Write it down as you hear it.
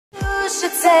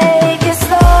should take it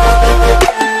slow.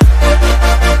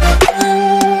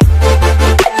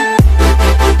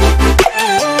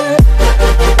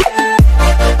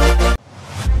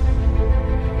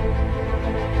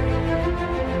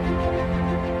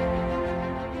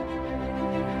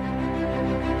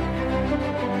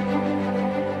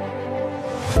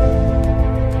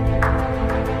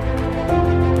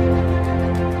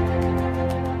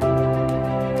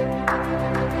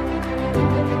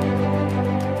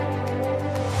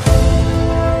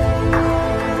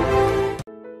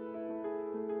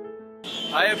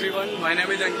 Hi everyone, my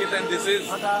name is Ankit and this is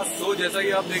तो जैसा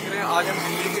कि आप देख रहे हैं, आज हम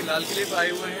दिल्ली के लाल किले पर आए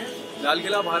हुए हैं। लाल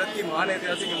किला भारत की महान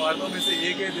ऐतिहासिक इमारतों में से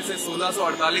एक है, जिसे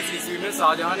 1648 ईस्वी में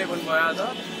शाहजहां ने बनवाया था।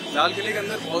 लाल किले के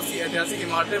अंदर बहुत सी ऐतिहासिक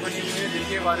इमारतें बनी हुई हैं,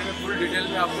 जिनके बारे में फुल डिटेल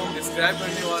में आपको डिस्क्राइब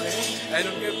करने वाले हैं एंड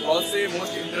उनके बहुत से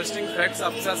मोस्ट इंटरेस्टिंग फैक्ट्स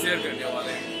आपके साथ शेयर करने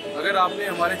वाले हैं। अगर आपने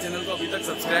हमारे चैनल को अभी तक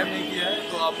सब्सक्राइब नहीं किया है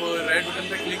तो आप रेड बटन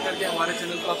पर क्लिक करके हमारे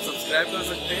चैनल को आप सब्सक्राइब कर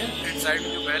सकते हैं एंड साइड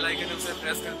में जो बेल आइकन है उसे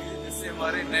प्रेस कर दीजिए, जिससे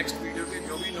हमारे नेक्स्ट वीडियो के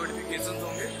जो भी नोटिफिकेशन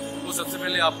होंगे वो सबसे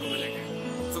पहले आपको मिलेंगे।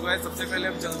 सो गाइस, सबसे पहले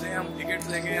हम चलते हैं, हम टिकट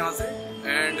लेंगे यहाँ से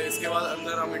एंड इसके बाद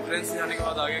अंदर हम एंट्रेंस जाने के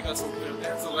बाद आगे का शूट करते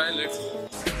हैं। So guys, let's go.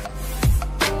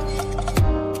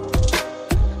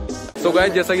 तो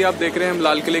गाइस, जैसा कि आप देख रहे हैं, हम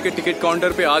लाल किले के टिकट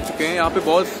काउंटर पे आ चुके हैं। यहाँ पे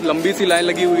बहुत लंबी सी लाइन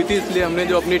लगी हुई थी, इसलिए हमने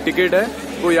जो अपनी टिकट है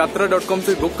वो यात्रा.com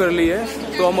से बुक कर ली है।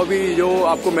 तो हम अभी जो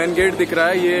आपको मेन गेट दिख रहा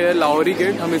है, ये है लाहौरी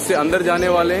गेट, हम इससे अंदर जाने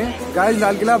वाले हैं। गाइस,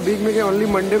 लाल किला वीक में के ओनली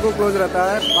मंडे को क्लोज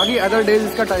रहता है, बाकी अदर डेज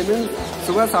इसका टाइमिंग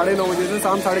सुबह 9:30 बजे से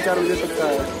शाम 4:30 बजे तक का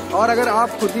है। और अगर आप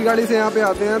खुद की गाड़ी से यहाँ पे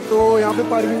आते हैं तो यहाँ पे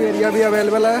पार्किंग एरिया भी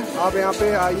अवेलेबल है, आप यहाँ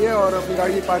पे आइए और अपनी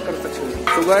गाड़ी पार्क कर सकते हैं।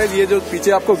 तो गाइस, ये जो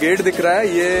पीछे आपको गेट दिख रहा है,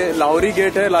 ये लाहौरी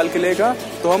गेट है लाल किले का।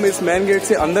 तो हम इस मेन गेट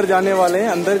से अंदर जाने वाले हैं।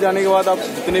 अंदर जाने के बाद आप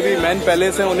जितने भी मेन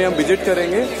पैलेस हैं उन्हें हम विजिट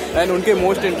करेंगे एंड उनके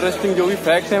मोस्ट इंटरेस्टिंग जो भी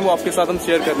फैक्ट हैं वो आपके साथ हम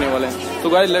शेयर करने वाले हैं। तो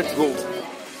guys, let's go.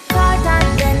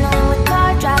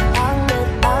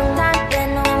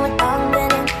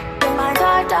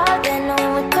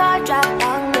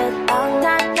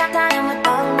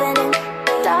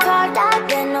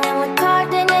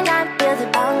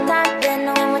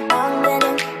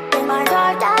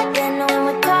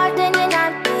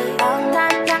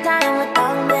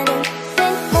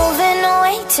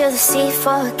 To the sea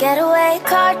for a getaway,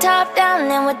 car top down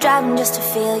and we're driving just to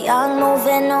feel young.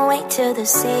 Moving away to the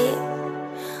sea,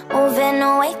 moving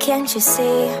away, can't you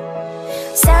see?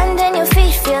 Sand in your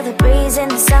feet, feel the breeze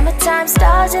in the summertime.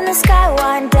 Stars in the sky,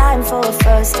 one dime for the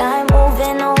first time.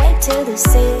 Moving away to the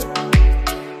sea,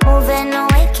 moving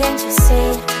away, can't you see?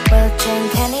 We'll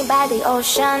drink honey by the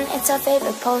ocean, it's our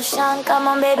favorite potion. Come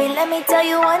on baby, let me tell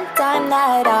you one time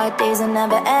that our days will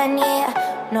never end, yeah.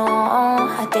 No,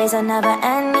 our days will never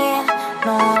end, yeah.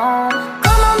 No,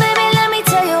 come on baby, let me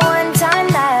tell you one time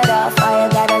that our fire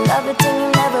got a love it till you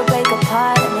never break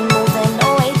apart. And we're moving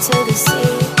away to the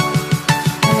sea,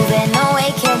 moving away,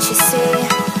 can't you see?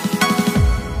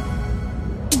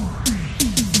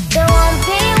 There won't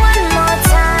be one more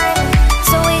time,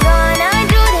 so we gonna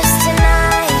do this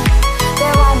tonight.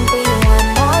 There won't be one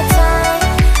more time,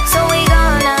 so we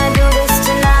gonna do this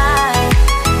tonight.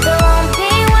 There won't be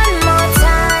one more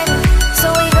time, so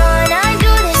we gonna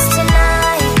do this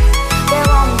tonight. There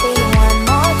won't be one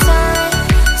more time,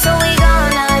 so we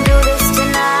gonna do this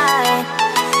tonight.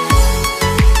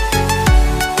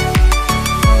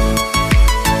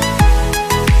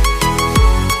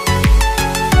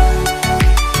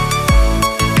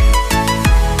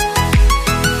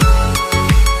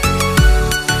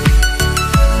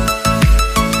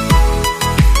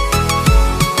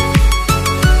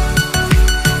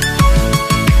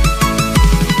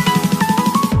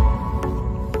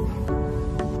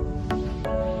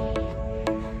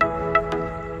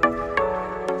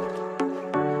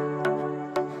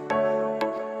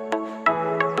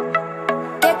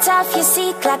 Get off your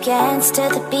seat, clap your hands to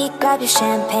the beat, grab your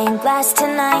champagne glass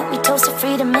tonight. We toast to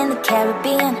freedom in the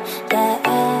Caribbean,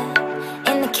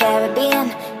 yeah, in the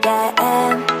Caribbean, yeah.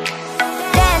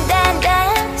 Dance, dance,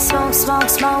 dance, smoke, smoke,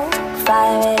 smoke,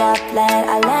 fire it up, let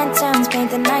our lanterns paint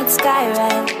the night sky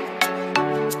red,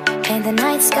 paint the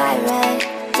night sky red,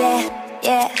 yeah,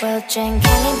 yeah. We'll drink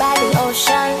honey by the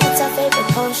ocean, it's our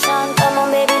favorite potion. Come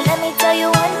on baby, let me tell you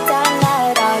one time